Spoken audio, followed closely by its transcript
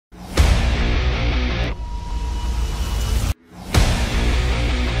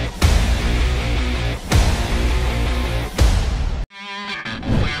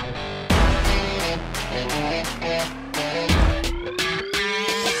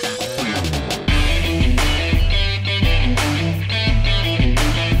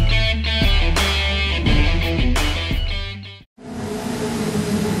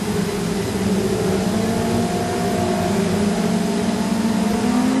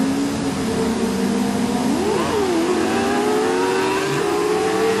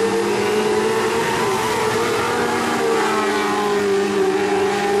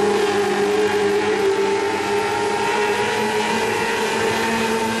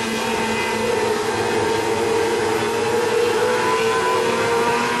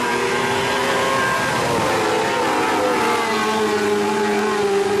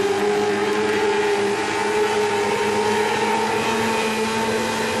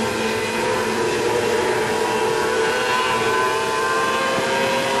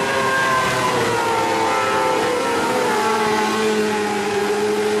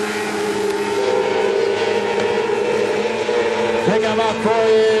up for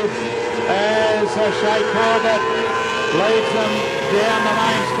you as Shea Corbett leads them down the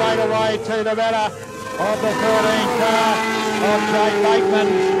main straightaway to the better of the 13 car of Jay Bateman,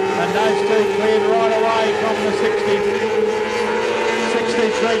 and those two cleared right away from the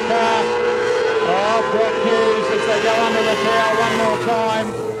 63 car of Brock Hughes as they go under the tower one more time.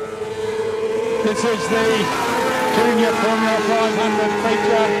 This is the Junior Formula 500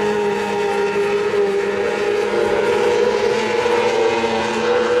 feature.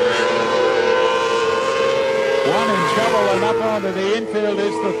 One in trouble and up onto the infield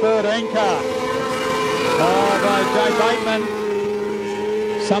is the 13 car by Jay Bateman.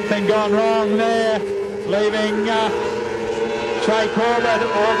 Something gone wrong there, leaving Shea Corbett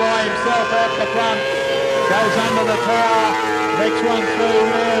all by himself out the front. Goes under the tower. Next one through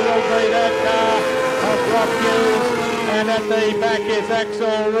there will be that car of Brock Hughes. And at the back is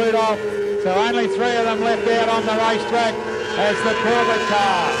Axel Rudolph. So only three of them left out on the racetrack as the Corbett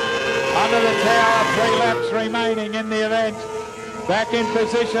car. Under the tower, 3 laps remaining in the event. Back in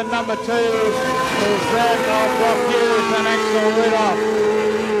position number 2 is that of Brock Hughes and Axel Rudolph.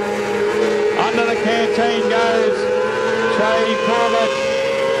 Under the canteen goes Shea Corbett.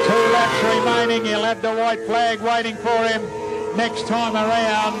 2 laps remaining. He'll have the white flag waiting for him next time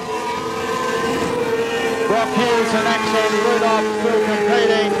around. Brock Hughes and Axel Rudolph still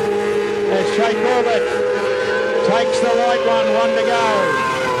competing as Shea Corbett takes the white one to go.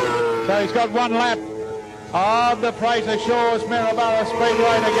 So he's got 1 lap of the Fraser Shores Maryborough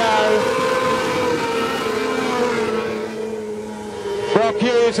Speedway to go. Brock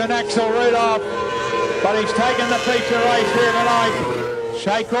Hughes and Axel Rudolph, but he's taken the feature race here tonight.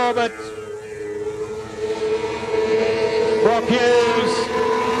 Shea Corbett, Brock Hughes,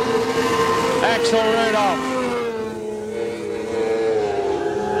 Axel Rudolph.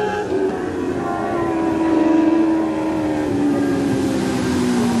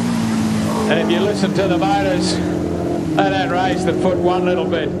 And if you listen to the motors, they don't raise the foot one little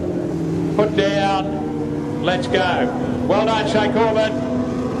bit. Foot down, let's go. Well done, Shea Corbett.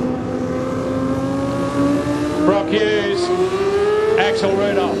 Brock Hughes, Axel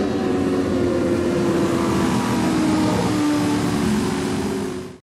Rudolph.